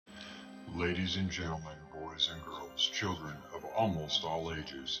Ladies and gentlemen, boys and girls, children of almost all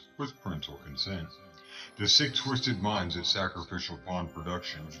ages, with parental consent, the Sick Twisted Minds at Sacrificial Pond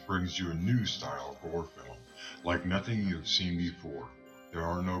Productions brings you a new style of horror film, like nothing you have seen before. There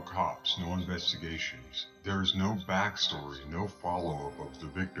are no cops, no investigations. There is no backstory, no follow up of the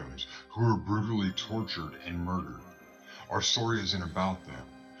victims who were brutally tortured and murdered. Our story isn't about them.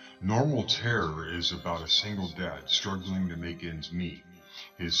 Normal Terror is about a single dad struggling to make ends meet.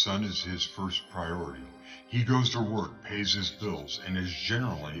 His son is his first priority. He goes to work, pays his bills, and is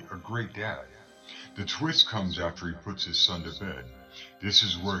generally a great dad. The twist comes after he puts his son to bed. This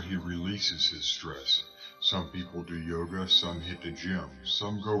is where he releases his stress. Some people do yoga, some hit the gym,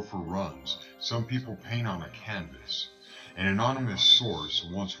 some go for runs, some people paint on a canvas. An anonymous source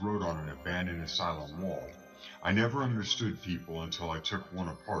once wrote on an abandoned asylum wall, "I never understood people until I took one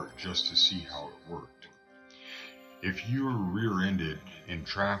apart just to see how it worked." If you are rear-ended in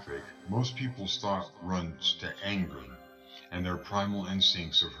traffic, most people's thought runs to anger and their primal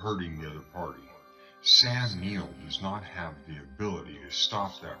instincts of hurting the other party. Sam Neill does not have the ability to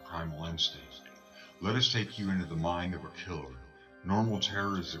stop that primal instinct. Let us take you into the mind of a killer. Normal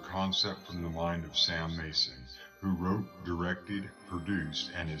Terror is a concept from the mind of Sam Mason, who wrote, directed,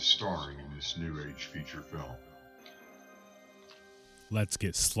 produced, and is starring in this new age feature film. Let's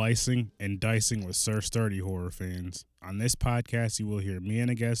get slicing and dicing with Sir Sturdy horror fans. On this podcast, you will hear me and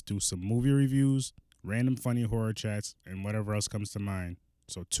a guest do some movie reviews, random funny horror chats, and whatever else comes to mind.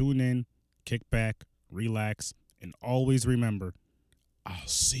 So tune in, kick back, relax, and always remember, I'll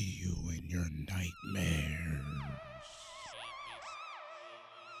see you in your nightmares.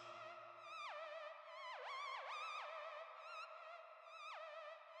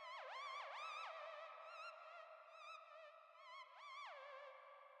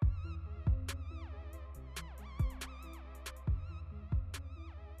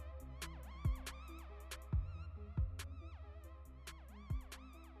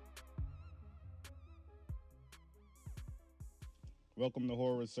 Welcome to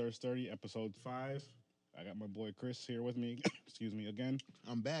Horror with Sir Sturdy, episode 5. I got my boy Chris here with me, excuse me, again.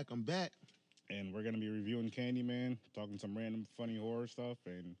 I'm back. And we're going to be reviewing Candyman, talking some random funny horror stuff.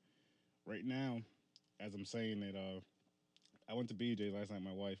 And right now, as I'm saying it, I went to BJ last night.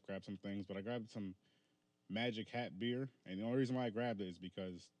 My wife grabbed some things, but I grabbed some Magic Hat beer. And the only reason why I grabbed it is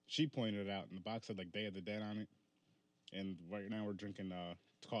because she pointed it out, and the box had like Day of the Dead on it. And right now we're drinking,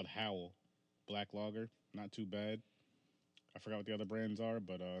 it's called Howl Black Lager. Not too bad. I forgot what the other brands are,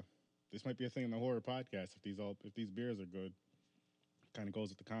 but this might be a thing in the horror podcast if these beers are good. Kind of goes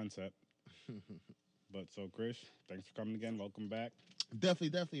with the concept. But so Chris, thanks for coming again. Welcome back.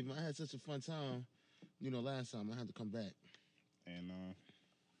 Definitely. Man, I had such a fun time. Last time I had to come back. And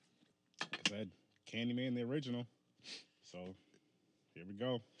like I said, Candyman the original. So here we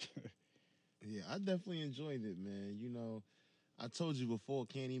go. Yeah, I definitely enjoyed it, man. I told you before,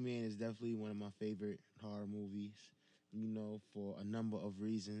 Candyman is definitely one of my favorite horror movies. For a number of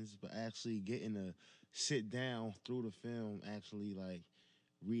reasons, but actually getting to sit down through the film actually like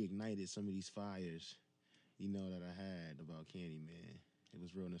reignited some of these fires, that I had about Candyman. It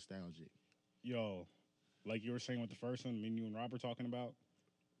was real nostalgic. Yo, like you were saying with the first one, me and you and Robert talking about,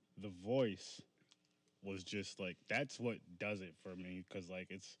 the voice was just like that's what does it for me because like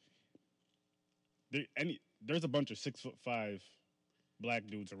there's a bunch of 6'5" black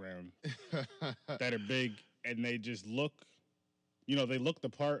dudes around that are big and they just look, they look the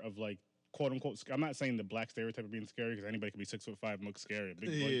part of like quote unquote. I'm not saying the black stereotype of being scary because anybody can be 6'5" and look scary, a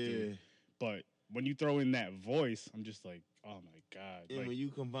big white dude. But when you throw in that voice, I'm just like, oh my god! And like, when you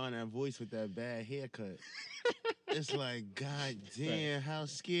combine that voice with that bad haircut, it's like, god damn, how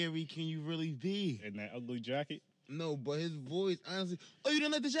scary can you really be? And that ugly jacket. No, but his voice, honestly. Oh, you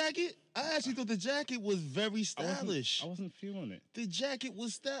didn't like the jacket? I actually thought the jacket was very stylish. I wasn't feeling it. The jacket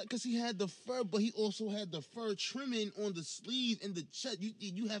was stylish because he had the fur, but he also had the fur trimming on the sleeve and the chest.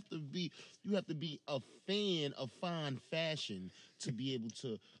 You have to be a fan of fine fashion to be able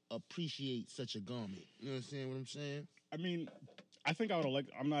to appreciate such a garment. You understand what I'm saying? I mean, I think I would have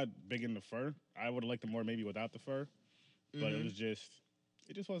liked. I'm not big into fur. I would have liked it more maybe without the fur, but it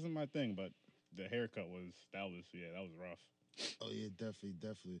just wasn't my thing. But the haircut that was rough. Oh yeah,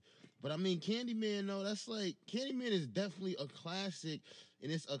 definitely. But I mean, Candyman, though, that's like Candyman is definitely a classic, and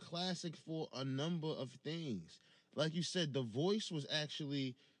it's a classic for a number of things. Like you said, the voice was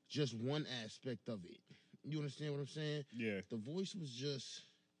actually just one aspect of it. You understand what I'm saying? Yeah. The voice was just.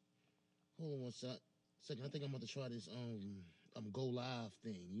 Hold on one second. I think I'm about to try this go live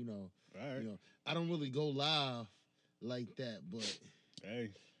thing. All right. I don't really go live like that, but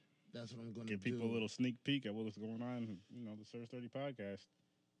hey. That's what I'm going to do. Give people a little sneak peek at what's going on, the Sir Sturdy podcast.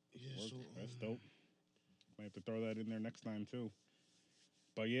 Yeah, Worked. so That's dope. Might have to throw that in there next time too.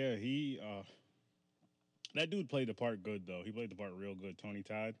 But yeah, he that dude played the part good though. He played the part real good. Tony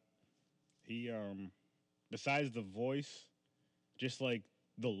Todd. He besides the voice, just like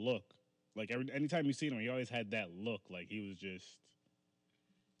the look. Like anytime you see him, he always had that look. Like he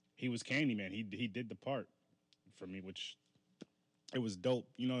was Candyman. He did the part for me, which it was dope.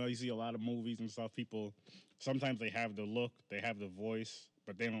 You know, you see a lot of movies and stuff. People sometimes they have the look, they have the voice,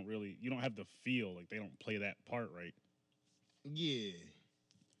 but they don't really. You don't have the feel. Like they don't play that part right. yeah.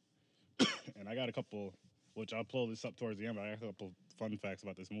 And I got a couple, which I'll pull this up towards the end. But I got a couple fun facts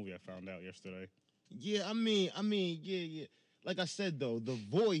about this movie I found out yesterday. Yeah, yeah. Like I said though, the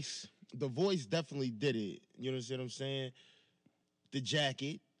voice definitely did it. You understand what I'm saying? The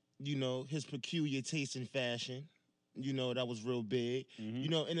jacket, his peculiar taste in fashion, that was real big.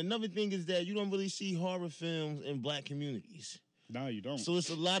 Mm-hmm. And another thing is that you don't really see horror films in black communities. No, you don't. So it's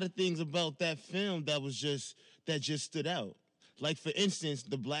a lot of things about that film that just stood out. Like for instance,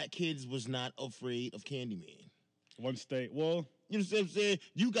 the black kids was not afraid of Candyman. Once they, well, You know what I'm saying?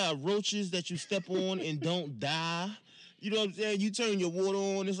 You got roaches that you step on and don't die. You know what I'm saying? You turn your water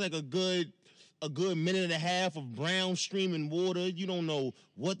on, it's like a good minute and a half of brown streaming water. You don't know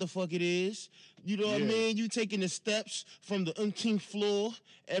what the fuck it is. You know what I Yeah. mean? You taking the steps from the umpteenth floor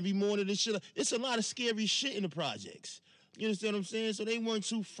every morning and shit. It's a lot of scary shit in the projects. You understand what I'm saying? So they weren't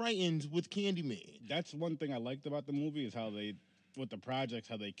too frightened with Candyman. that's one thing I liked about the movie is how they, with the projects,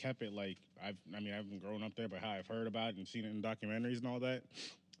 how they kept it like I haven't grown up there, but how I've heard about it and seen it in documentaries and all that.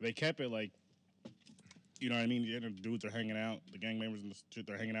 They kept it like, you know what I mean? The dudes are hanging out, the gang members and the shit,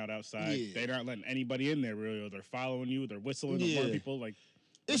 they're hanging out outside. Yeah. They're not letting anybody in there really, or they're following you, they're whistling Yeah. at more people. Like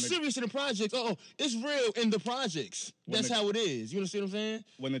It's when serious in the projects. Oh, it's real in the projects. When That's the- how it is. You understand what I'm saying?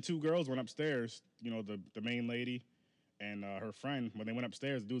 when the two girls went upstairs, you know, the main lady and her friend, when they went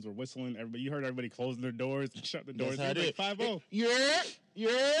upstairs, the dudes were whistling. Everybody, you heard everybody closing their doors and shut the doors. That's how it Like is. 5-0. Yeah.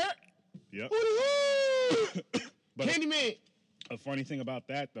 Yep. Woo-hoo! But Candyman. a funny thing about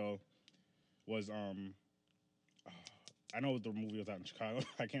that though was I know the movie was out in Chicago.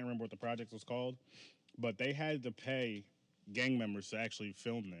 I can't remember what the project was called, but they had to pay gang members to actually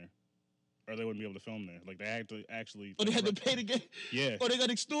film there, or they wouldn't be able to film there. Like they had to actually. Oh, they had to pay the game. Yeah, Oh, they got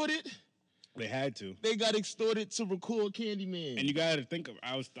extorted. they had to. They got extorted to record Candyman. And you got to think of.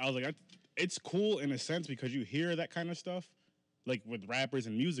 I was like, it's cool in a sense because you hear that kind of stuff, like with rappers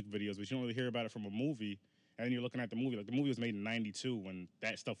and music videos, but you don't really hear about it from a movie. And then you're looking at the movie. Like the movie was made in '92 when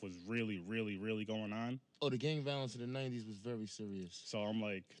that stuff was really, really, really going on. Oh, the gang violence in the 90s was very serious. So I'm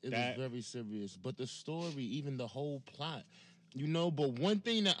like, It that. was very serious. But the story, even the whole plot, but one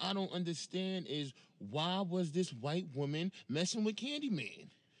thing that I don't understand is why was this white woman messing with Candyman?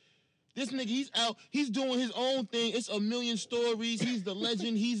 This nigga, he's out, he's doing his own thing. It's a million stories. He's the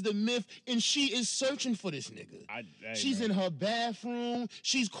legend, he's the myth, and she is searching for this nigga. She's in her bathroom.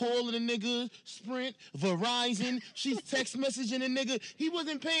 She's calling a nigga, Sprint, Verizon. She's text messaging a nigga. He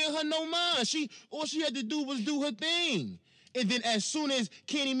wasn't paying her no mind. All she had to do was do her thing. And then as soon as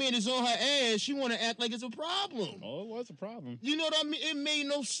Candyman is on her ass, she want to act like it's a problem. Oh, it was a problem. You know what I mean? It made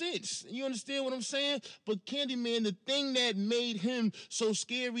no sense. You understand what I'm saying? But Candyman, the thing that made him so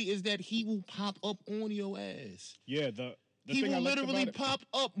scary is that he will pop up on your ass. Yeah, the He thing I will liked literally about it- pop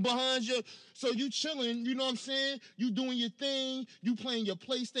up behind you. So you chilling, you know what I'm saying? You doing your thing, you playing your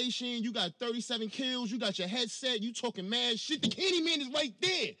PlayStation, you got 37 kills, you got your headset, you talking mad shit. The Candyman is right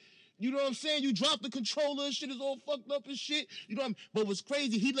there. You know what I'm saying? You drop the controller, shit is all fucked up and shit. You know what I mean? But what's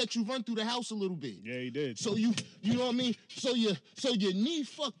crazy, he let you run through the house a little bit. Yeah, he did. So you know what I mean? So your knee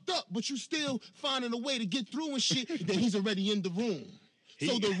fucked up, but you still finding a way to get through and shit. Then he's already in the room.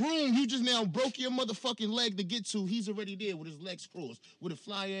 So the room you just now broke your motherfucking leg to get to, he's already there with his legs crossed with a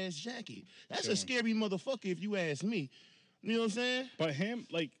fly ass jacket. That's a scary motherfucker if you ask me. You know what I'm saying? But him,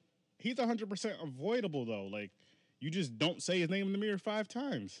 like, he's 100% avoidable though. Like, you just don't say his name in the mirror 5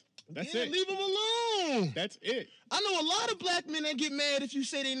 times. That's Yeah, it. leave him alone. That's it. I know a lot of black men that get mad if you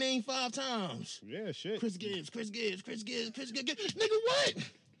say their name 5 times. Yeah, shit. Chris Gibbs. Nigga, what?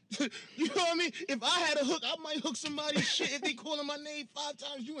 You know what I mean? If I had a hook, I might hook somebody's shit if they calling my name 5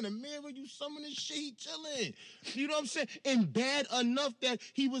 times. You in the mirror, you summoning shit, he chilling. You know what I'm saying? And bad enough that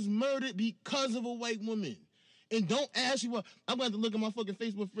he was murdered because of a white woman. And don't ask me why. I'm going to look at my fucking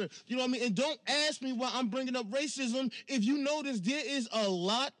Facebook friend. You know what I mean? And don't ask me why I'm bringing up racism. If you notice, there is a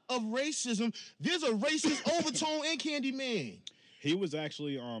lot of racism. There's a racist overtone in Candyman. He was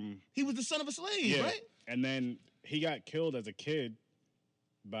actually He was the son of a slave, right? And then he got killed as a kid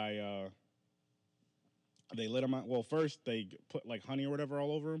by they lit him out. Well, first they put like honey or whatever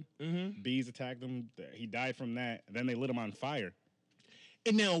all over him. Mm-hmm. Bees attacked him. He died from that. And then they lit him on fire.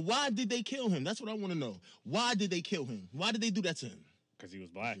 And now, why did they kill him? That's what I want to know. Why did they kill him? Why did they do that to him? Because he was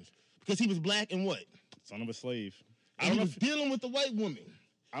black, Because he was black and what? son of a slave. I And don't he know. was dealing with the white woman.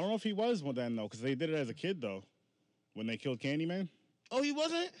 I don't know if he was one then though, because they did it as a kid though. When they killed Candyman, Oh, he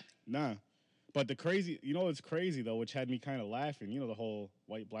wasn't? nah. But the crazy, you know, it's crazy though, which had me kind of laughing. You know, the whole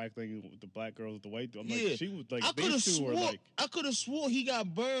white black thing with the black girls with the white. I'm Yeah. like, she was like, I could these have two swore. were like. I could have swore he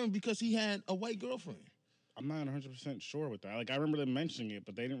got burned because he had a white girlfriend. I'm not 100% sure with that. Like, I remember them mentioning it,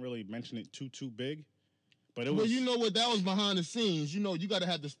 but they didn't really mention it too big. But it was. Well, you know what? That was behind the scenes. You know, you got to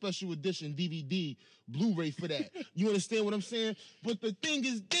have the special edition DVD, Blu-ray for that. You understand what I'm saying? But the thing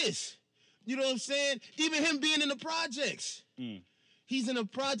is this. You know what I'm saying? Even him being in the projects. Mm. He's in a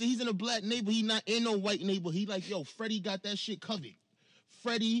project. He's in a black neighborhood. He not in no white neighborhood. He like, yo, Freddie got that shit covered.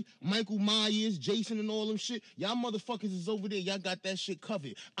 Freddie, Michael Myers, Jason, and all them shit. Y'all motherfuckers is over there. Y'all got that shit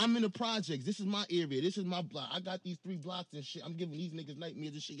covered. I'm in the projects. This is my area. This is my block. I got these 3 blocks and shit. I'm giving these niggas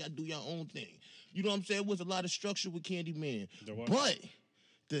nightmares and shit. Y'all do your own thing. You know what I'm saying? It was a lot of structure with Candyman. But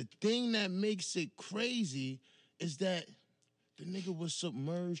the thing that makes it crazy is that the nigga was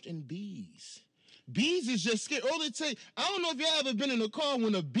submerged in bees. Bees is just scared. All it take, I don't know if y'all ever been in a car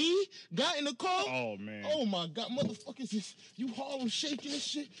when a bee got in the car. Oh, man. Oh, my God. Motherfuckers, you Harlem shaking and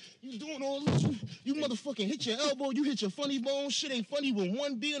shit. You doing all this. You motherfucking hit your elbow. You hit your funny bone. Shit ain't funny when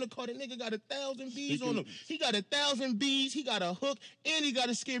one bee in the car. The nigga got 1,000 bees on him. He got 1,000 bees. He got a hook. And he got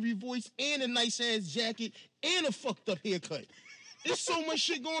a scary voice. And a nice-ass jacket. And a fucked-up haircut. There's so much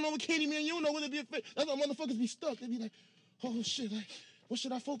shit going on with Candyman. You don't know whether to be afraid. That's why motherfuckers be stuck. They be like, oh, shit, like, what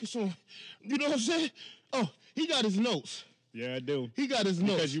should I focus on? You know what I'm saying? Oh, he got his notes. Yeah, I do. He got his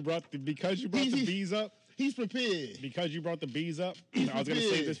notes. Because you brought the bees up. He's prepared. Because you brought the bees up. I was gonna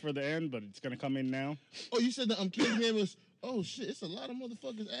save this for the end, but it's gonna come in now. Oh, you said that Candyman was. Oh shit! It's a lot of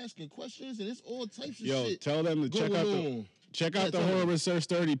motherfuckers asking questions, and it's all types of shit. Yo, tell them to check out the Horror with Sir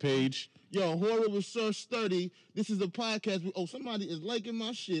Sturdy page. Yo, Horror with Sir Sturdy. This is a podcast. Oh, somebody is liking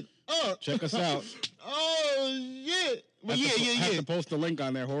my shit up. Check us out. Oh shit! But yeah. Have to post the link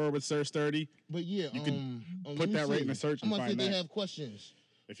on there. Horror with Sir Sturdy. But yeah, you can put that right in the search and I'm gonna find see if that. they have questions.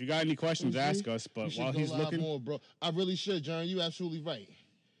 If you got any questions, ask us. But while he's looking, more, bro. I really should, John. You absolutely right.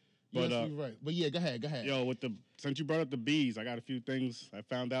 You're absolutely right. But yeah, go ahead. Yo, since you brought up the bees, I got a few things I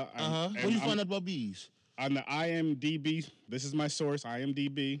found out. What did you find out about bees? On the IMDb, this is my source,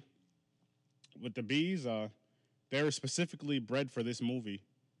 IMDb. With the bees, they were specifically bred for this movie.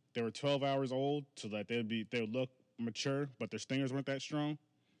 They were 12 hours old, so that they would look mature, but their stingers weren't that strong.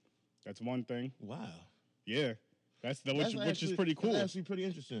 That's one thing. Wow. Yeah, which is pretty cool. That's actually pretty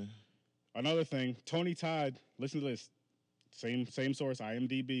interesting. Another thing, Tony Todd. Listen to this. Same source,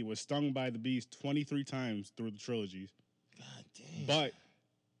 IMDb, was stung by the bees 23 times through the trilogies. God damn. But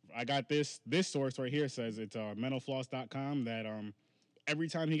I got this source right here says it's mentalfloss.com that every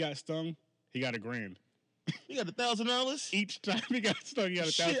time he got stung, he got $1,000. He got $1,000 each time he got stung. He got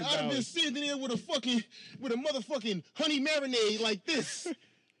 $1,000. Shit, I'd have been sitting there with a motherfucking honey marinade like this.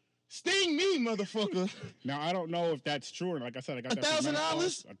 Sting me, motherfucker. Now I don't know if that's true or not. Like I said, I got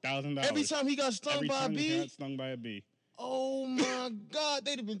 $1,000. $1,000 every time he got stung by a bee. He got stung by a bee. Oh my God,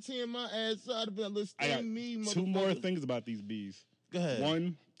 they'd have been tearing my ass out. I'd have been sting me, motherfucker. 2 more things about these bees. Go ahead.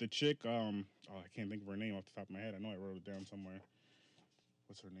 One, the chick. I can't think of her name off the top of my head. I know I wrote it down somewhere.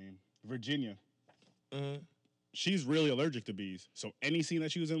 What's her name? Virginia. She's really allergic to bees. So any scene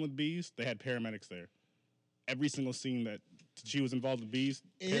that she was in with bees, they had paramedics there. Every single scene that she was involved with bees,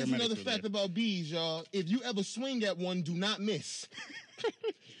 and here's another fact about bees, y'all. If you ever swing at one, do not miss.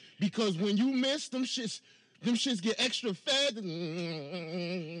 Because when you miss, them shits get extra fat.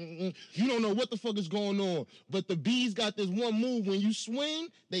 You don't know what the fuck is going on. But the bees got this one move. When you swing,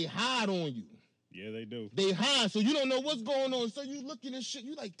 they hide on you. Yeah, they do. They hide, so you don't know what's going on. So you looking at shit,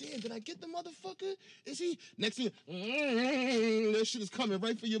 you like, damn, did I get the motherfucker? Is he? Next thing, that shit is coming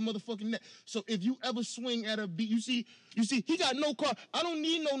right for your motherfucking neck. So if you ever swing at a bee, you see, he got no call. I don't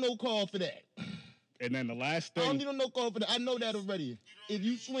need no call for that. And then the last thing. I don't need no call for that. I know that already. If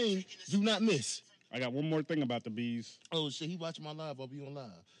you swing, do not miss. I got one more thing about the bees. Oh, shit, he watching my live. I'll be on live.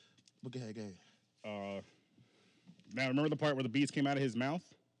 But go ahead. Now, remember the part where the bees came out of his mouth?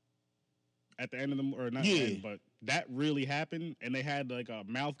 At the end of the, or not the end, but that really happened, and they had like a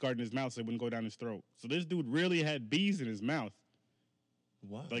mouth guard in his mouth so it wouldn't go down his throat. So this dude really had bees in his mouth.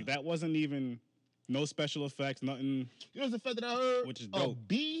 Wow. Like that wasn't even, no special effects, nothing. You know the fact that I heard? Which is dope.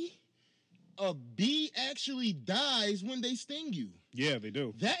 A bee actually dies when they sting you. Yeah, they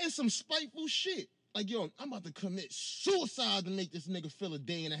do. That is some spiteful shit. Like, yo, I'm about to commit suicide to make this nigga feel a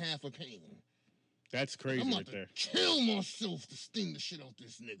day and a half of pain. That's crazy I'm right about there. to kill myself to sting the shit out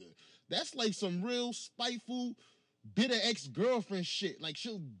this nigga. That's like some real spiteful bitter ex-girlfriend shit. Like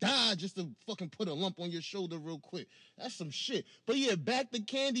she'll die just to fucking put a lump on your shoulder real quick. That's some shit. But yeah, back to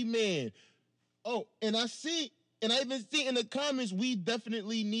Candyman. Oh, and I even see in the comments, we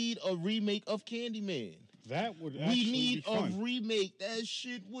definitely need a remake of Candyman. That would We actually need be a fun. remake. That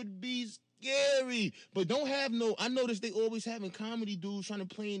shit would be scary. But don't have no. I noticed they always having comedy dudes trying to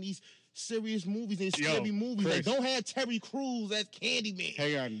play in these serious movies and scary movies. Chris. Like don't have Terry Crews as Candyman.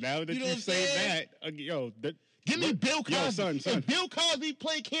 Hang on, now that you say that, Give me Bill Cosby. Yo, son. If Bill Cosby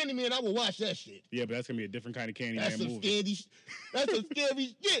played Candyman, I would watch that shit. Yeah, but that's gonna be a different kind of Candyman movie. That's some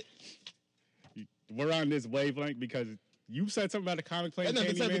scary shit. We're on this wavelength because you said something about a comic playing That's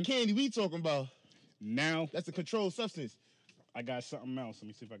not the type of Candyman. candy we talking about. Now That's a controlled substance. I got something else. Let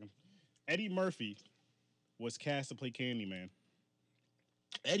me see if I can. Eddie Murphy was cast to play Candyman,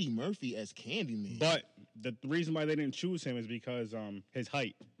 Eddie Murphy as Candyman. but the reason why they didn't choose him is because his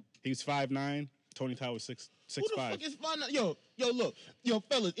height. He was 5'9". Tony Todd was 6'5". Who the fuck is 5'9"? Yo,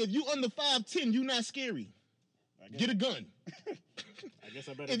 fellas, if you under 5'10", you not scary. Get a gun. I guess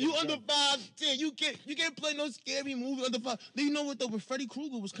I better. If you under 5'10", you can't play no scary movie under 5. Do you know what though? But Freddy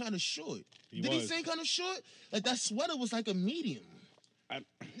Krueger was kind of short. Did he say kind of short? Like that sweater was like a medium.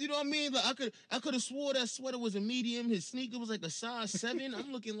 You know what I mean? Like I could have swore that sweater was a medium. His sneaker was like a size 7.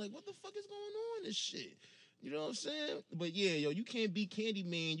 I'm looking like, what the fuck is going on in this shit? You know what I'm saying? But yeah, yo, you can't be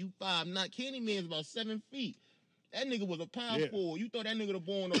Candyman. You 5'9". Candyman's about 7 feet. That nigga was a power forward. You thought that nigga the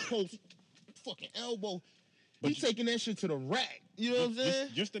ball on the post, fucking elbow. But you taking that shit to the rack. You know what I'm saying?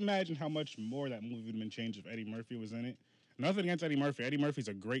 Just imagine how much more that movie would have been changed if Eddie Murphy was in it. Nothing against Eddie Murphy. Eddie Murphy's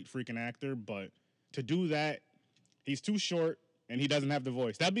a great freaking actor, but to do that, he's too short and he doesn't have the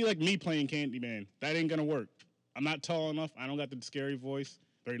voice. That'd be like me playing Candyman. That ain't gonna work. I'm not tall enough. I don't got the scary voice.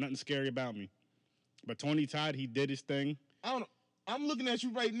 There ain't nothing scary about me. But Tony Todd, he did his thing. I don't know. I'm looking at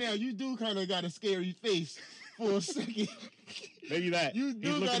you right now. You do kind of got a scary face for a second. Maybe that. You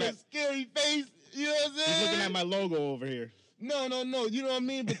do got a scary face. You know what I'm saying? He's looking at my logo over here. No. You know what I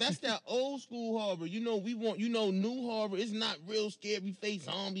mean? But that's that old school horror. You know, new horror. It's not real scary face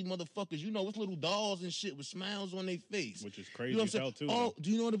zombie motherfuckers. You know, it's little dolls and shit with smiles on their face. Which is crazy you know as hell, too. Oh,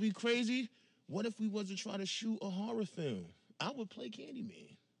 do you know what'd be crazy? What if we was to try to shoot a horror film? I would play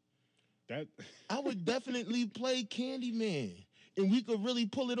Candyman. I would definitely play Candyman. And we could really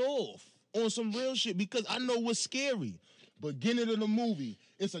pull it off on some real shit because I know what's scary. Beginning of the movie,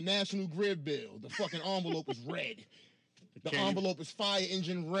 it's a National Grid bill. The fucking envelope is red. The envelope is fire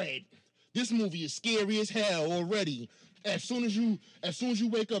engine red. This movie is scary as hell already. As soon as you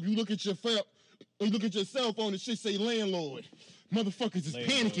wake up, you look at your cell phone and shit say landlord. Motherfuckers is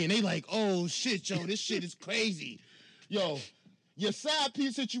panicking. They like, oh shit, yo, this shit is crazy. Yo, your side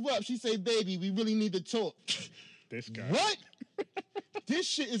piece hit you up. She say, baby, we really need to talk. This guy. What? This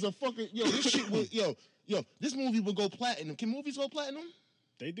shit is a fucking this shit will this movie will go platinum. Can movies go platinum?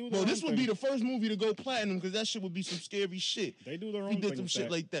 They do. Well, this would be the first movie to go platinum because that shit would be some scary shit. They do their own. We did some shit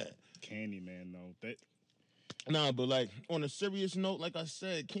like that. Candyman though. Nah, but like on a serious note, like I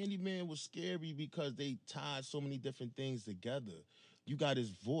said, Candyman was scary because they tied so many different things together. You got his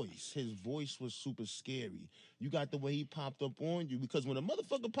voice. His voice was super scary. You got the way he popped up on you because when a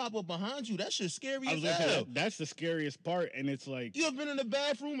motherfucker pop up behind you, that shit's scary as hell. That's the scariest part, and it's like you ever been in the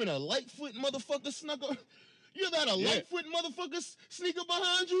bathroom and a Lightfoot motherfucker snuck up? You ever had a Lightfoot motherfucker sneak up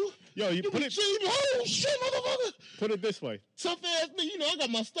behind you? Yo, you put it. Oh shit, motherfucker! Put it this way. Tough ass nigga, you know I got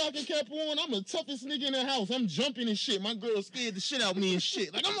my stocking cap on. I'm the toughest nigga in the house. I'm jumping and shit. My girl scared the shit out of me and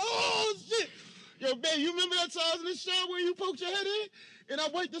shit. Like oh shit. Yo, babe, you remember that time in the shower where you poked your head in? And I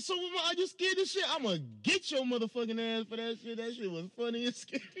wiped the soap with my eye, you scared the shit? I'ma get your motherfucking ass for that shit. That shit was funny and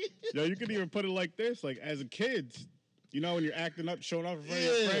scary. Yo, you could even put it like this. Like, as a kid, you know, when you're acting up, showing off in front of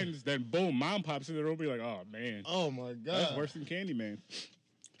your friends, then boom, mom pops in the room, be like, oh, man. Oh, my God. That's worse than Candyman.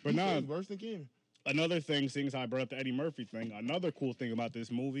 But nah, worse than Candyman. Another thing, seeing as I brought up the Eddie Murphy thing, another cool thing about this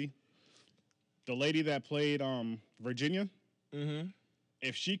movie, the lady that played Virginia,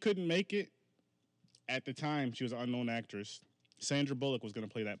 if she couldn't make it, at the time, she was an unknown actress. Sandra Bullock was going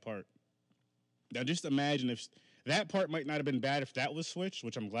to play that part. Now, just imagine if that part might not have been bad if that was switched,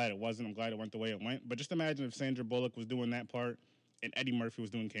 which I'm glad it wasn't. I'm glad it went the way it went. But just imagine if Sandra Bullock was doing that part and Eddie Murphy was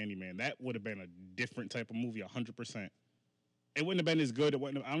doing Candyman. That would have been a different type of movie, 100%. It wouldn't have been as good. I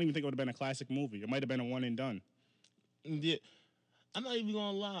don't even think it would have been a classic movie. It might have been a one and done. Yeah, I'm not even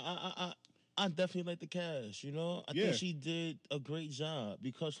gonna lie. I definitely like the cast. You know, I think she did a great job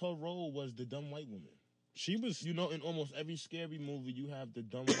because her role was the dumb white woman. She was, you know, in almost every scary movie, you have the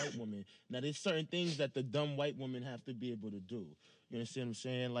dumb white woman. Now, there's certain things that the dumb white woman have to be able to do. You understand what I'm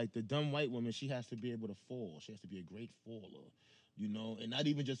saying? Like the dumb white woman, she has to be able to fall. She has to be a great faller. you know, and not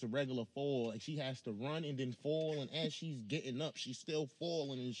even just a regular fall. Like she has to run and then fall, and as she's getting up, she's still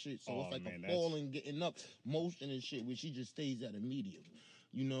falling and shit. So Oh, it's like man, a that's- falling, getting up motion and shit, where she just stays at a medium.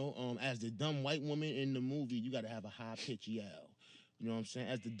 You know, as the dumb white woman in the movie, you got to have a high pitch yell. You know what I'm saying?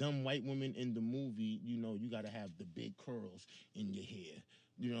 As the dumb white woman in the movie, you know, you got to have the big curls in your hair.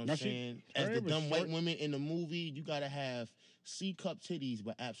 You know what Now I'm she- saying? her As hair the was dumb white short. woman in the movie, you got to have C cup titties,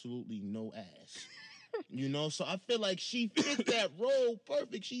 but absolutely no ass. You know, so I feel like she fit that role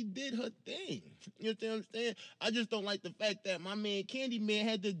perfect. She did her thing. You know what I'm saying? I just don't like the fact that my man Candyman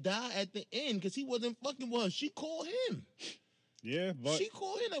had to die at the end because he wasn't fucking with her. She called him. Yeah, but She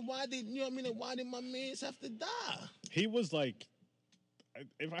called him. Like, why did, you know what I mean? Like, why did my mans have to die? he was like,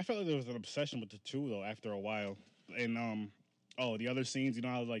 if I felt like there was an obsession with the two though after a while, and the other scenes, you know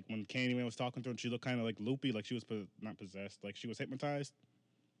how like when Candyman was talking to her, and she looked kind of like loopy, like she was not possessed, like she was hypnotized.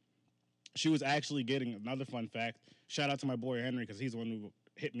 She was actually getting another fun fact. Shout out to my boy Henry because he's the one who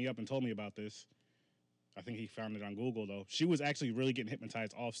hit me up and told me about this. I think he found it on Google though. She was actually really getting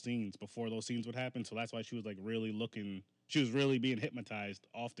hypnotized off scenes before those scenes would happen, so that's why she was like really looking. She was really being hypnotized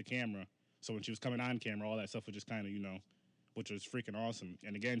off the camera. So when she was coming on camera, all that stuff was just kind of, you know, which was freaking awesome.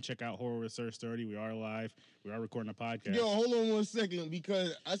 And again, check out Horror Research 30. We are live. We are recording a podcast. Yo, hold on 1 second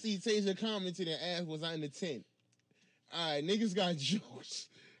because I see Tasia commented and asked, was I in the tent? All right, niggas got jokes.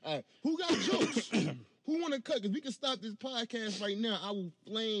 All right, who got jokes? Who want to cut? Because we can stop this podcast right now. I will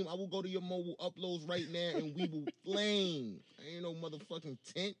flame. I will go to your mobile uploads right now and we will flame. I ain't no motherfucking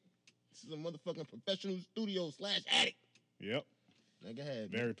tent. This is a motherfucking professional studio / attic. Yep. Now, go ahead.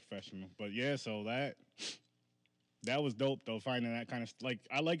 Very professional. But yeah, so that was dope though. Finding that kind of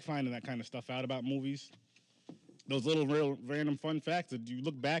I like finding that kind of stuff out about movies. Those little real random fun facts that you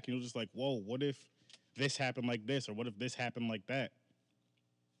look back and you're just like, whoa, what if this happened like this, or what if this happened like that?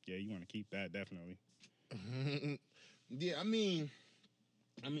 Yeah, you want to keep that definitely. Yeah, I mean,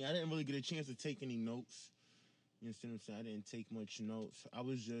 I didn't really get a chance to take any notes. You understand what I'm saying? I didn't take much notes. I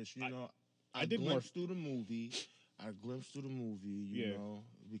was just, you know, I did more- glimpsed through the movie. You Yeah. know,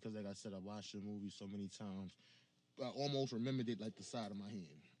 because like I said, I watched the movie so many times. I almost remembered it like the side of my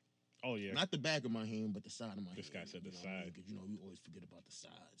hand. Oh yeah. Not the back of my hand, but the side of my This hand. guy said the You know what I mean? side. 'Cause, you know, we always forget about the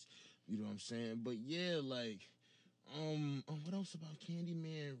sides. You know what I'm saying? But yeah, like, what else about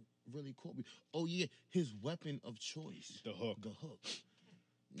Candyman really caught me? Oh yeah, his weapon of choice. The hook. The hook.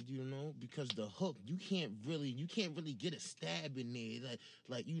 You know, because the hook, you can't really get a stab in there.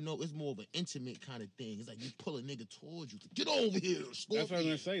 Like you know, it's more of an intimate kind of thing. It's like you pull a nigga towards you. Get over here, Scorpion. That's what I was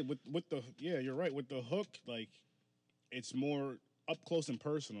gonna say. With the you're right. With the hook, like it's more up close and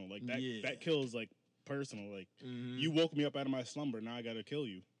personal. Like that Yeah. that kills like personal. Like Mhm. you woke me up out of my slumber. Now I gotta kill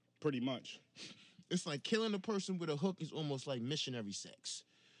you. Pretty much. It's like killing a person with a hook is almost like missionary sex.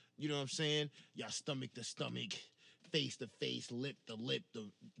 You know what I'm saying? Y'all stomach to stomach, face to face, lip to lip,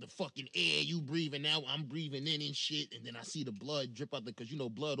 the fucking air you breathing out, I'm breathing in and shit, and then I see the blood drip out because you know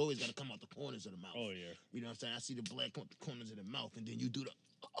blood always gotta come out the corners of the mouth. Oh yeah. You know what I'm saying? I see the blood come out the corners of the mouth, and then you do the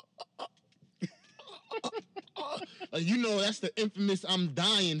you know that's the infamous I'm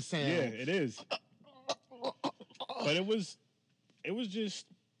dying sound. Yeah, it is. But it was just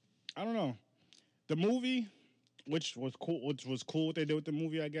I don't know. The movie, which was cool what they did with the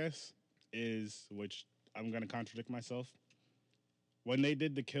movie, I guess, is which I'm gonna contradict myself. When they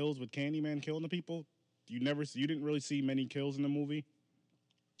did the kills with Candyman killing the people, you didn't really see many kills in the movie.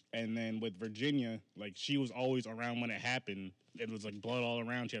 And then with Virginia, like she was always around when it happened. It was like blood all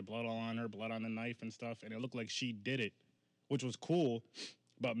around. She had blood all on her, blood on the knife and stuff, and it looked like she did it, which was cool.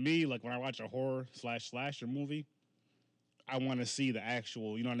 But me, like when I watch a horror /slasher movie, I want to see the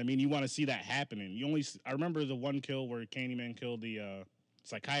actual. You know what I mean? You want to see that happening. I remember the one kill where Candyman killed the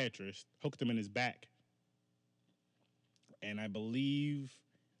psychiatrist, hooked him in his back, and I believe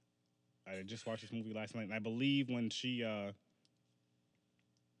I just watched this movie last night, and I believe when she her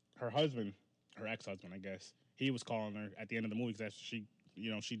husband, her ex-husband, I guess, he was calling her at the end of the movie because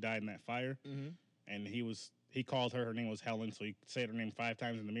she died in that fire, Mm-hmm. and he called her. Her name was Helen, so he said her name 5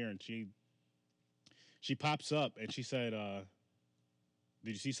 times in the mirror, and she pops up and she said,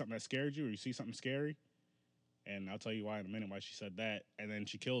 "Did you see something that scared you, or you see something scary?" And I'll tell you why in a minute why she said that. And then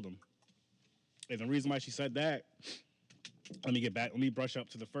she killed him. And the reason why she said that, let me get back. Let me brush up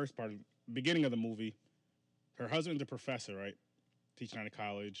to the first part, beginning of the movie. Her husband's a professor, right? Teaching at a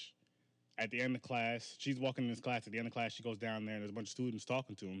college. At the end of class, she's walking in this class. At the end of class, she goes down there, and there's a bunch of students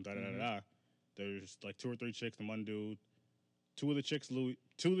talking to him. There's like 2 or 3 chicks and one dude. Two of the chicks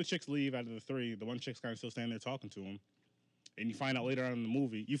leave out of the 3. The one chick's kind of still standing there talking to him. And you find out later on in the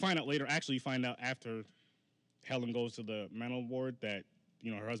movie. You find out after Helen goes to the mental ward that,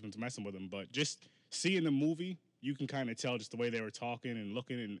 you know, her husband's messing with him. But just seeing the movie you can kind of tell just the way they were talking and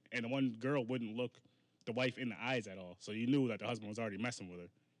looking, and the one girl wouldn't look the wife in the eyes at all. So you knew that the husband was already messing with her.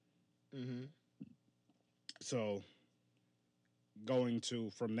 Mm-hmm. So going to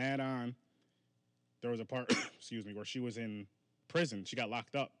from that on, there was a part, excuse me, where she was in prison. She got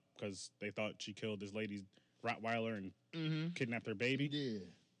locked up because they thought she killed this lady's Rottweiler and kidnapped her baby. Yeah.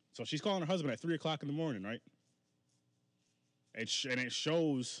 So she's calling her husband at 3:00 in the morning, right? And it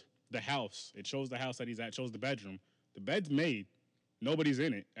shows the house. It shows the house that he's at. Shows the bedroom. The bed's made. Nobody's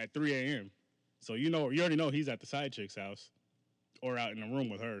in it at 3 a.m. So you already know he's at the side chick's house or out in the room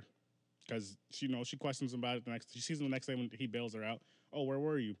with her, because she questions him about it the next. She sees him the next day when he bails her out. Oh, where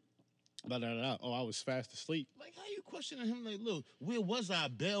were you? Blah, blah, blah. Oh, I was fast asleep. Like, how you questioning him? Like, look, where was our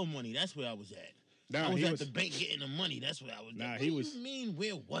bail money? That's where I was at. Nah, I was at the bank getting the money. That's where I was. Nah, what he do was. You mean,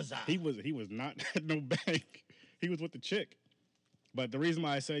 where was I? He was not at no bank. He was with the chick. But the reason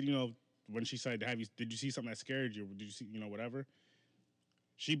why I said, when she said, did you see something that scared you? Did you see, whatever?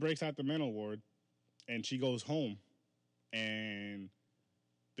 She breaks out the mental ward, and she goes home, and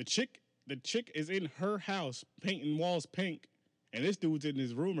the chick is in her house painting walls pink, and this dude's in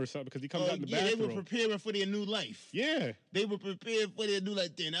his room or something because he comes out in the bathroom. They were preparing for their new life. Yeah. They were prepared for their new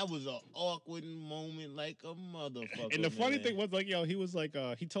life. Then that was an awkward moment like a motherfucker. And the funny thing was, like, he was like,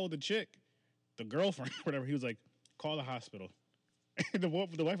 he told the chick, the girlfriend, whatever, he was like, call the hospital. And the wife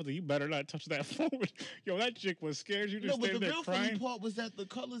was like, you better not touch that phone. Yo, that chick was scared. You just standing there crying. The real funny part was that the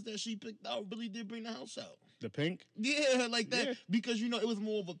colors that she picked out really did bring the house out. The pink? Yeah, like that. Yeah. Because, it was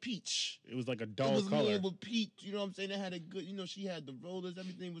more of a peach. It was like a dull color. It was more of a peach. You know what I'm saying? It had a good, she had the rollers.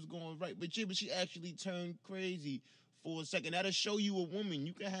 Everything was going right. But she actually turned crazy for a second. That'll show you a woman.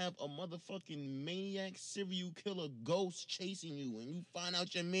 You can have a motherfucking maniac, serial killer, ghost chasing you. And you find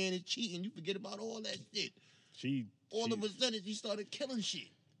out your man is cheating. You forget about all that shit. All of a sudden, she started killing shit.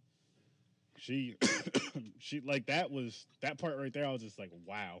 She like that part right there. I was just like,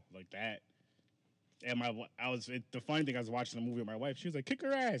 wow, like that. And the funny thing, I was watching the movie with my wife. She was like, kick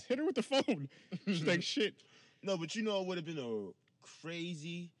her ass, hit her with the phone. She's like, shit. No, but it would have been a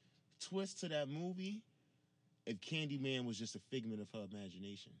crazy twist to that movie if Candyman was just a figment of her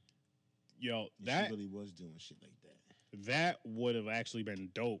imagination. Yo, she really was doing shit like that. That would have actually been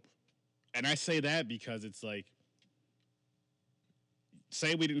dope. And I say that because it's like,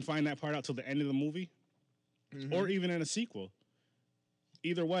 say we didn't find that part out till the end of the movie, or even in a sequel.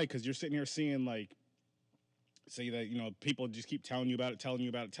 Either way, because you're sitting here seeing, like, say that, people just keep telling you about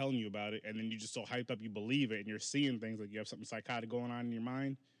it, and then you just so hyped up you believe it, and you're seeing things like you have something psychotic going on in your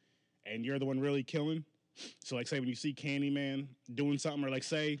mind, and you're the one really killing. So, like, say when you see Candyman doing something, or like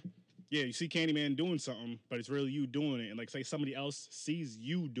say, yeah, you see Candyman doing something, but it's really you doing it, and like say somebody else sees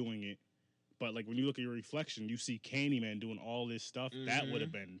you doing it, but like when you look at your reflection, you see Candyman doing all this stuff. That would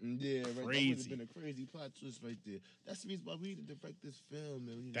have been crazy. That would have been a crazy plot twist right there. That's the reason why we need to direct this film,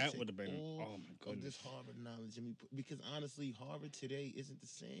 man. That would have been all of this horror knowledge, because honestly, horror today isn't the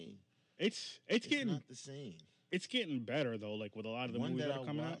same. It's getting not the same. It's getting better though. Like with a lot of the movies that are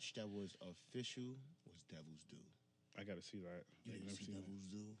coming out. One that I watched that was official was Devil's Due. I gotta see that. You didn't see Devil's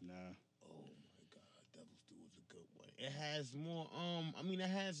Due? Nah. Oh my God, Devil's Due was a good one. It has more. It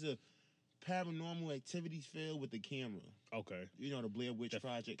has a paranormal activities feel with the camera. Okay. The Blair Witch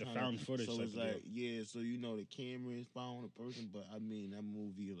Project. The found footage. So it's like, yeah, so the camera is following a person, but that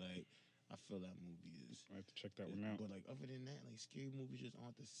movie, like, I feel that movie is. I have to check that one out. But like other than that, like scary movies just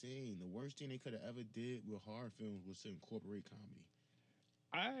aren't the same. The worst thing they could have ever did with horror films was to incorporate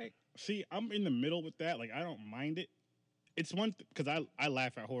comedy. I'm in the middle with that. Like, I don't mind it. It's one because I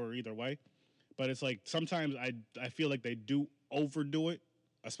laugh at horror either way, but it's like sometimes I feel like they do overdo it.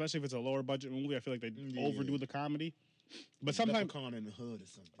 Especially if it's a lower budget movie, I feel like they overdo the comedy. But sometimes Leprechaun in the Hood or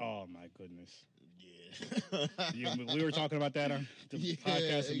something. Oh my goodness! Yeah, we were talking about that on the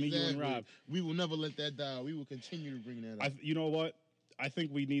podcast with me, you, and Rob. We will never let that die. We will continue to bring that up. You know what? I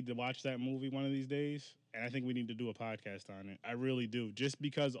think we need to watch that movie one of these days, and I think we need to do a podcast on it. I really do, just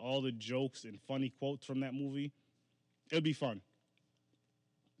because all the jokes and funny quotes from that movie, it'll be fun.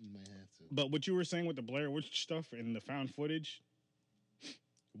 You might have to. But what you were saying with the Blair Witch stuff and the found footage.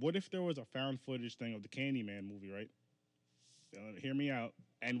 What if there was a found footage thing of the Candyman movie, right? Hear me out.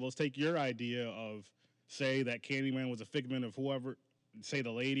 And we'll take your idea of, say, that Candyman was a figment of whoever, say the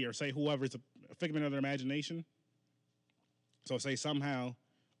lady, or say whoever's a figment of their imagination. So say somehow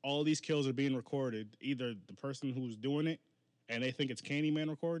all these kills are being recorded, either the person who's doing it, and they think it's Candyman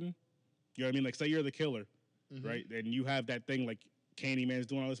recording. You know what I mean? Like, say you're the killer, right? And you have that thing like Candyman's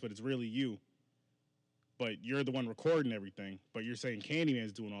doing all this, but it's really you. But you're the one recording everything, but you're saying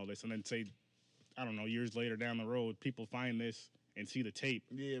Candyman's doing all this. And then say, I don't know, years later down the road, people find this and see the tape,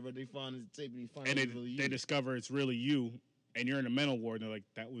 Yeah, but they find the tape and they find and it's really they you. discover it's really you, and you're in a mental ward. And they're like,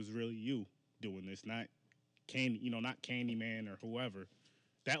 that was really you doing this, not not Candyman or whoever.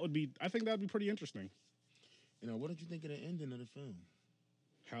 I think that would be pretty interesting. What did you think of the ending of the film?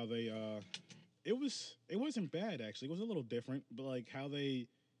 How they it wasn't bad actually. It was a little different, but like how they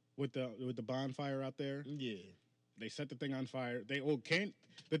with the bonfire out there, Yeah. they set the thing on fire. The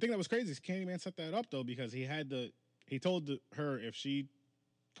thing that was crazy is Candyman set that up though because he told her if she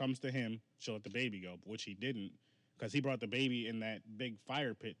comes to him, she'll let the baby go, which he didn't because he brought the baby in that big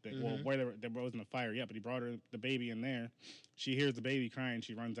fire pit. Where there wasn't a fire yet, but he brought the baby in there. She hears the baby crying.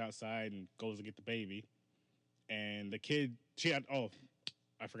 She runs outside and goes to get the baby. And the kid,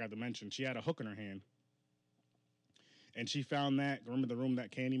 I forgot to mention, she had a hook in her hand. And she found that, remember the room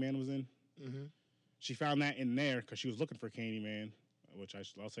that Candyman was in? Mm-hmm. She found that in there because she was looking for Candyman, which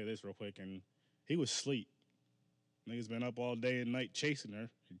I'll say this real quick, and he was asleep. Nigga's been up all day and night chasing her,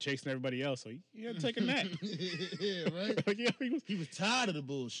 chasing everybody else, so he had to take a nap. Yeah, right? Like, he was tired of the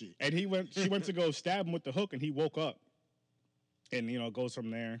bullshit. And she went to go stab him with the hook, and he woke up. And, it goes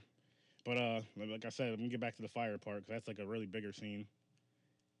from there. But, like I said, let me get back to the fire part, because that's, like, a really bigger scene.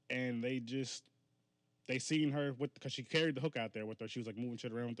 And they seen her because she carried the hook out there with her. She was, like, moving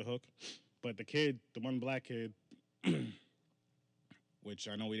shit around with the hook. But the kid, the one black kid, which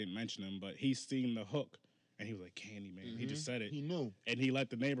I know we didn't mention him, but he's seen the hook, and he was like, Candyman. Mm-hmm. He just said it. He knew. And he let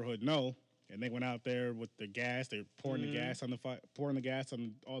the neighborhood know, and they went out there with the gas. They were pouring the gas on the fire, pouring the gas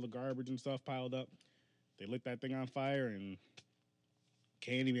on all the garbage and stuff piled up. They lit that thing on fire, and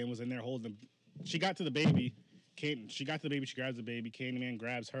Candyman was in there holding him. She got to the baby. She grabs the baby. Candyman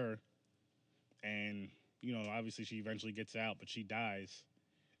grabs her, and, obviously she eventually gets out, but she dies.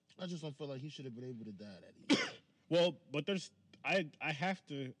 I just don't feel like he should have been able to die that easy. Well, but I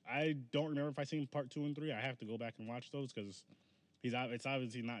don't remember if I seen part 2 and 3. I have to go back and watch those because it's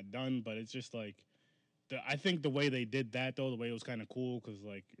obviously not done, but it's just like, I think the way they did that though, the way it was kind of cool because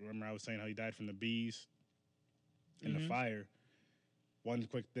like, remember I was saying how he died from the bees and the fire. One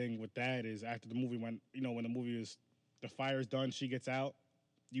quick thing with that is after the movie when the movie is, the fire's done, she gets out,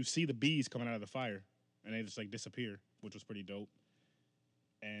 you see the bees coming out of the fire and they just like disappear, which was pretty dope.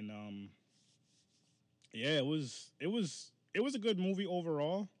 And yeah, it was a good movie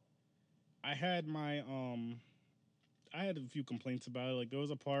overall. I had a few complaints about it. Like there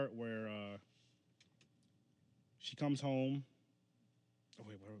was a part where she comes home. Oh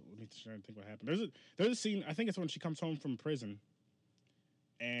wait, let me try to think what happened. There's a scene. I think it's when she comes home from prison,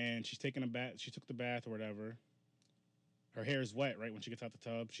 and she's taking a bath. She took the bath or whatever. Her hair is wet, right when she gets out the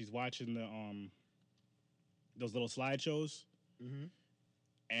tub. She's watching those little slideshows. Mm-hmm.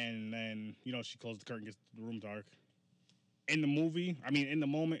 And then, she closed the curtain, gets the room dark. In the movie, in the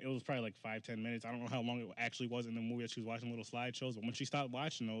moment, it was probably like 5-10 minutes. I don't know how long it actually was in the movie that she was watching little slideshows. But when she stopped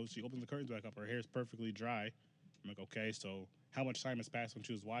watching those, she opens the curtains back up. Her hair is perfectly dry. I'm like, okay, so how much time has passed when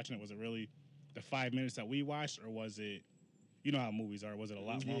she was watching it? Was it really the 5 minutes that we watched? Or was it, you know how movies are, was it a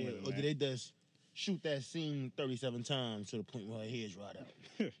lot longer than that? Or did they just shoot that scene 37 times to the point where her hair's dried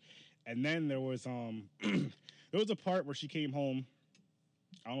out? And then there was a part where she came home.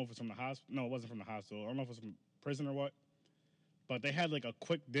 I don't know if it's from the hospital. No, it wasn't from the hospital. I don't know if it was from prison or what. But they had like a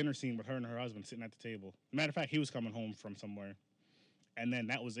quick dinner scene with her and her husband sitting at the table. Matter of fact, he was coming home from somewhere. And then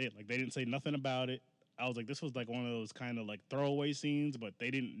that was it. Like they didn't say nothing about it. I was like, this was like one of those kind of like throwaway scenes, but they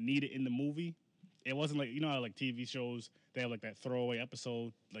didn't need it in the movie. It wasn't like, how like TV shows, they have like that throwaway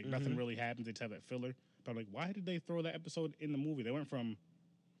episode, like nothing really happens, they just have that filler. But I'm like, why did they throw that episode in the movie? They went from,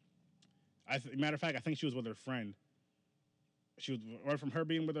 matter of fact, I think she was with her friend. She went from her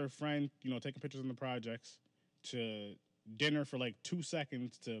being with her friend, taking pictures in the projects, to dinner for like 2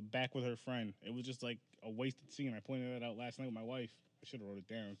 seconds to back with her friend. It was just like a wasted scene. I pointed that out last night with my wife. I should have wrote it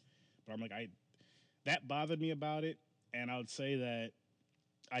down. But I'm like, that bothered me about it. And I would say that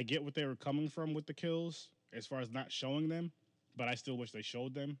I get what they were coming from with the kills as far as not showing them, but I still wish they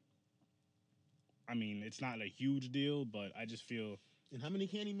showed them. It's not a huge deal, but I just feel... And how many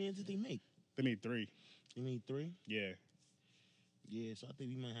Candymans did they make? They made 3. They made 3? Yeah. Yeah, so I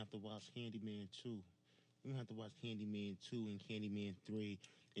think we might have to watch Candyman 2. We're gonna have to watch Candyman 2 and Candyman 3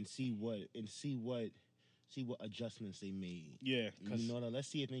 and see what adjustments they made. Yeah, let's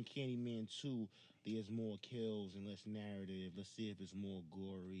see if in Candyman 2 there's more kills and less narrative. Let's see if it's more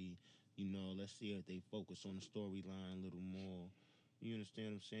gory. Let's see if they focus on the storyline a little more. You understand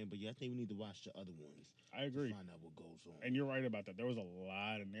what I'm saying? But yeah, I think we need to watch the other ones. I agree. To find out what goes on. And you're right about that. There was a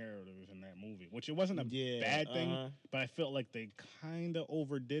lot of narrative in that movie, which it wasn't a bad thing, but I felt like they kind of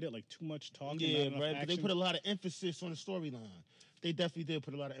overdid it, like too much talking. Yeah, right. But they put a lot of emphasis on the storyline. They definitely did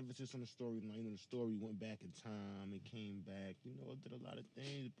put a lot of emphasis on the storyline. You know, the story went back in time, it came back. You know, it did a lot of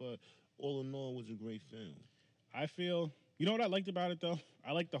things, but all in all, it was a great film. I feel, you know what I liked about it though?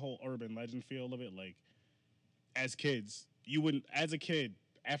 I like the whole urban legend feel of it. Like, as kids, you wouldn't, as a kid,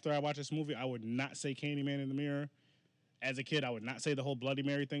 after I watched this movie, I would not say Candyman in the mirror. As a kid, I would not say the whole Bloody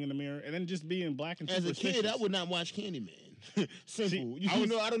Mary thing in the mirror. And then just being black and As a kid, I superstitious. would not watch Candyman. Simple. See, you I was-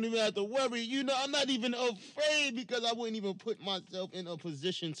 know, I don't even have to worry. You know, I'm not even afraid because I wouldn't even put myself in a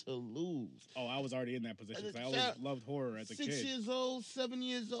position to lose. Oh, I was already in that position. As a 'Cause I always child, loved horror as a 6 kid. years old, 7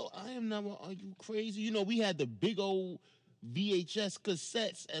 years old. I am not. Are you crazy? You know, we had the big old VHS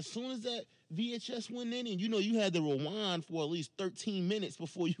cassettes. As soon as that VHS went in, and you know, you had to rewind for at least 13 minutes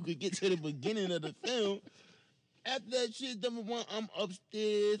before you could get to the beginning of the film. After that shit, number one, I'm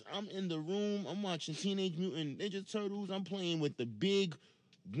upstairs. I'm in the room. I'm watching Teenage Mutant Ninja Turtles. I'm playing with the big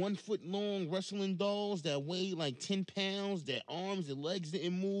 1 foot long wrestling dolls that weigh like 10 pounds. Their arms and legs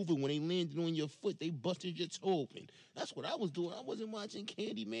didn't move. And when they landed on your foot, they busted your toe open. That's what I was doing. I wasn't watching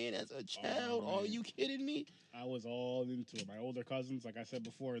Candyman as a child. Are man. you kidding me? I was all into it. My older cousins, like I said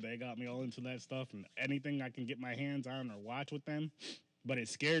before, they got me all into that stuff and anything I can get my hands on or watch with them. But it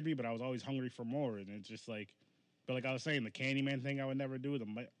scared me, but I was always hungry for more. And it's just like, but like I was saying, the Candyman thing I would never do, the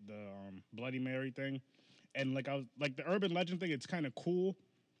Bloody Mary thing. And like I was like the urban legend thing, it's kind of cool.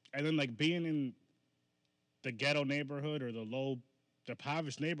 And then like being in the ghetto neighborhood or the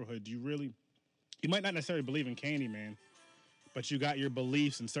impoverished neighborhood, you might not necessarily believe in Candyman, but you got your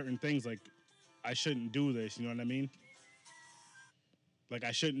beliefs in certain things like I shouldn't do this, you know what I mean? Like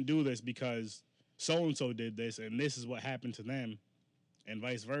I shouldn't do this because so and so did this and this is what happened to them and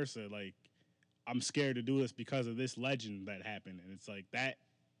vice versa. Like I'm scared to do this because of this legend that happened. And it's like that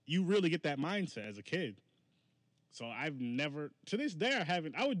you really get that mindset as a kid. So I've never to this day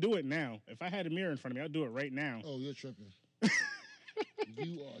I would do it now. If I had a mirror in front of me, I'd do it right now. Oh, you're tripping.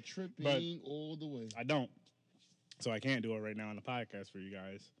 You are tripping But- all the way. I don't. So I can't do it right now on the podcast for you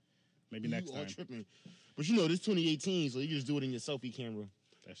guys. Maybe You next are time. tripping. But you know, this 2018, so you just do it in your selfie camera.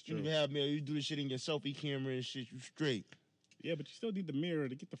 That's You true. don't even have mirror. You do this shit in your selfie camera and shit. You straight. Yeah, but you still need the mirror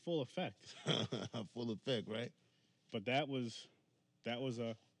to get the full effect. Full effect, right? But that was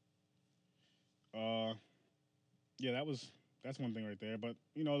a that's one thing right there. But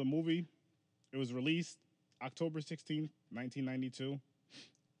you know, the movie, it was released October 16th, 1992.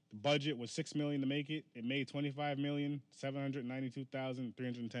 The budget was $6 million to make it. It made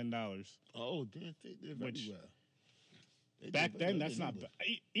 $25,792,310. Oh, damn, they did very Which- well. They did Back very then, well. that's They not did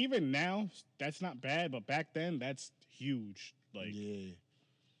even now. That's not bad, but back then, that's huge. well. Like Yeah.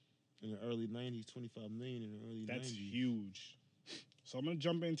 In the early 90s, 25 million in the early that's 90s. huge. So I'm gonna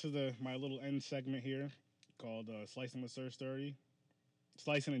jump into my little end segment here called Slicing with Sir Sturdy.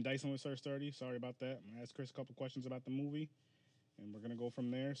 Slicing and dicing with Sir Sturdy. Sorry about that. I'm gonna ask Chris a couple questions about the movie, and we're gonna go from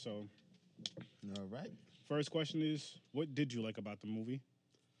there. So All right. first question is, what did you like about the movie?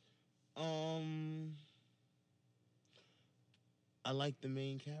 I like the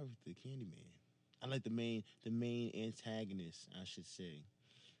main character, Candyman. I like the main antagonist, I should say.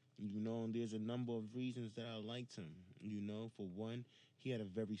 You know, and there's a number of reasons that I liked him. You know, for one, he had a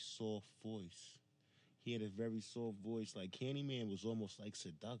very soft voice. He had a very soft voice. Like Candyman was almost like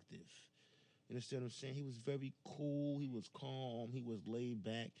seductive. You understand what I'm saying? He was very cool. He was calm. He was laid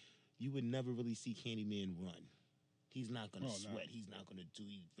back. You would never really see Candyman run. He's not gonna Oh, no. sweat. He's not gonna do.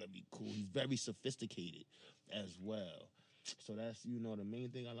 He's very cool. He's very sophisticated as well. So that's, you know, the main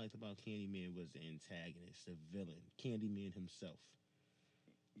thing I liked about Candyman was the antagonist, the villain, Candyman himself.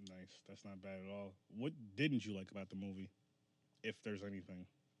 Nice. That's not bad at all. What didn't you like about the movie, if there's anything?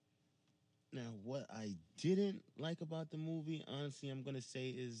 Now, what I didn't like about the movie, honestly, I'm gonna say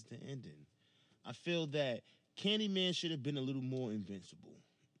is the ending. I feel that Candyman should have been a little more invincible.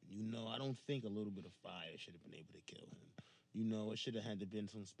 You know, I don't think a little bit of fire should have been able to kill him. You know, it should have had to been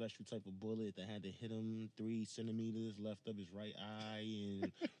some special type of bullet that had to hit him 3 centimeters left of his right eye,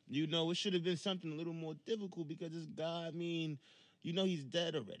 and you know, it should have been something a little more difficult because this guy, I mean, you know, he's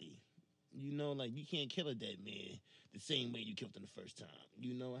dead already. You know, like you can't kill a dead man the same way you killed him the first time.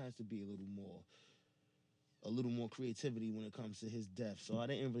 You know, it has to be a little more creativity when it comes to his death. So I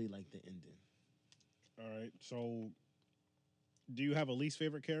didn't really like the ending. All right. So, do you have a least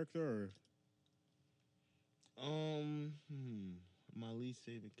favorite character, or My least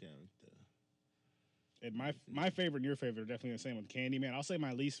favorite character. and my favorite and your favorite are definitely the same with Candyman. I'll say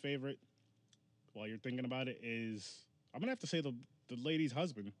my least favorite, while you're thinking about it, is I'm gonna have to say the lady's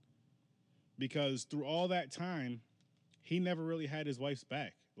husband, because through all that time, he never really had his wife's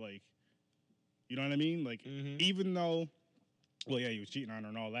back. Like, you know what I mean? Like, even though, well, yeah, he was cheating on her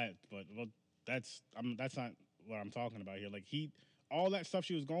and all that, but well, that's not what I'm talking about here. Like, all that stuff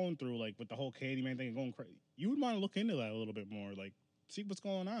she was going through, like with the whole Candyman thing and going crazy, you would want to look into that a little bit more, like see what's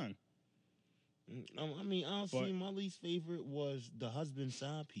going on. I mean, honestly, my least favorite was the husband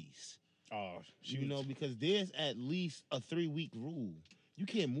side piece. Oh, Because there's at least a 3-week rule. You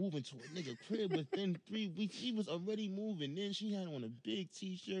can't move into a nigga crib within 3 weeks. She was already moving. Then she had on a big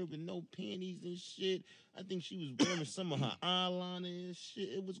t-shirt with no panties and shit. I think she was wearing some of her eyeliner and shit.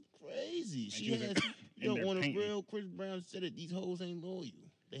 It was crazy. And She has, in there on a painting. real, Chris Brown said it. These hoes ain't loyal.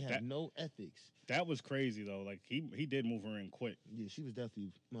 They have no ethics. That was crazy though. Like he did move her in quick. Yeah, she was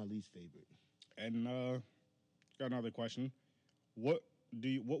definitely my least favorite. And got another question. What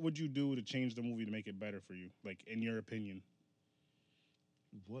would you do to change the movie to make it better for you? Like in your opinion.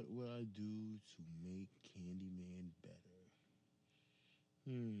 What would I do to make Candyman better?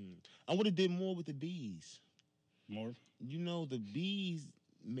 I would have did more with the bees. More? The bees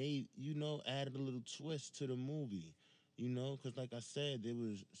made, added a little twist to the movie. Because like I said, there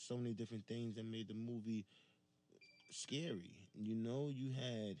was so many different things that made the movie scary. You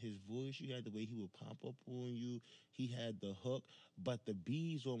had his voice, you had the way he would pop up on you, he had the hook, but the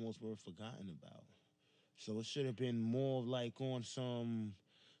bees almost were forgotten about. So it should have been more like on some,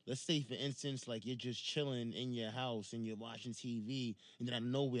 let's say for instance, like you're just chilling in your house and you're watching TV, and then out of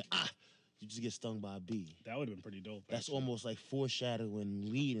nowhere, you just get stung by a bee. That would have been pretty dope. That's almost like foreshadowing,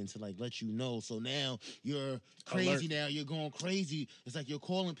 leading to like let you know. So now you're crazy. Now you're going crazy. It's like you're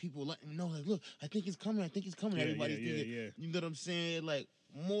calling people, letting them know, like, look, I think it's coming. I think it's coming. Yeah, Everybody's thinking. yeah. You know what I'm saying? Like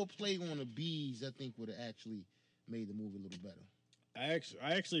more play on the bees, I think would have actually made the movie a little better.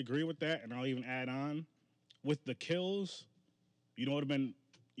 I actually agree with that, and I'll even add on with the kills. You know what would have been?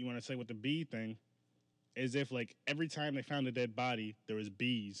 You want to say with the bee thing, as if like every time they found a dead body, there was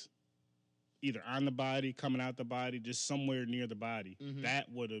bees, either on the body, coming out the body, just somewhere near the body. Mm-hmm.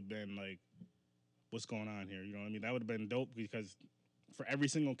 That would have been like, what's going on here? You know what I mean? That would have been dope because for every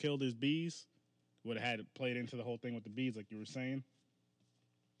single kill, there's bees. Would have had it played into the whole thing with the bees, like you were saying.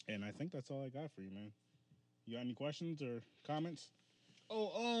 And I think that's all I got for you, man. You got any questions or comments? As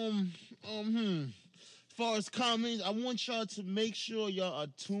far as comments, I want y'all to make sure y'all are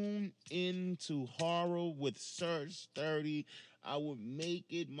tuned into Horror with Sir Sturdy. I would make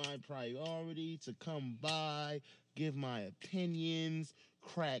it my priority to come by, give my opinions,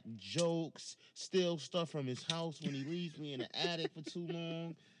 crack jokes, steal stuff from his house when he leaves me in the attic for too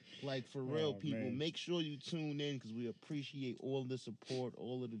long. Like, for real, people, man. make sure you tune in because we appreciate all the support,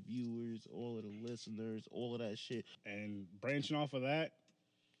 all of the viewers, all of the listeners, all of that shit. And branching off of that,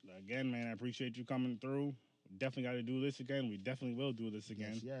 again, man, I appreciate you coming through. Definitely got to do this again. We definitely will do this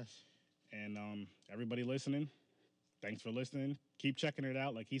again. Yes. And everybody listening, thanks for listening. Keep checking it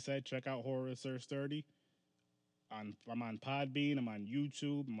out. Like he said, check out Horror with Sir Sturdy. I'm on Podbean. I'm on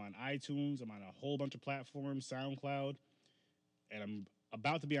YouTube. I'm on iTunes. I'm on a whole bunch of platforms, SoundCloud. And I'm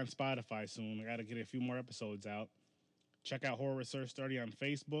about to be on Spotify soon. I got to get a few more episodes out. Check out Horror with Sir Sturdy on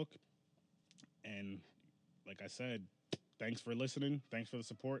Facebook. And like I said, thanks for listening. Thanks for the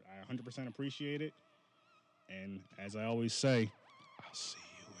support. I 100% appreciate it. And as I always say, I'll see you.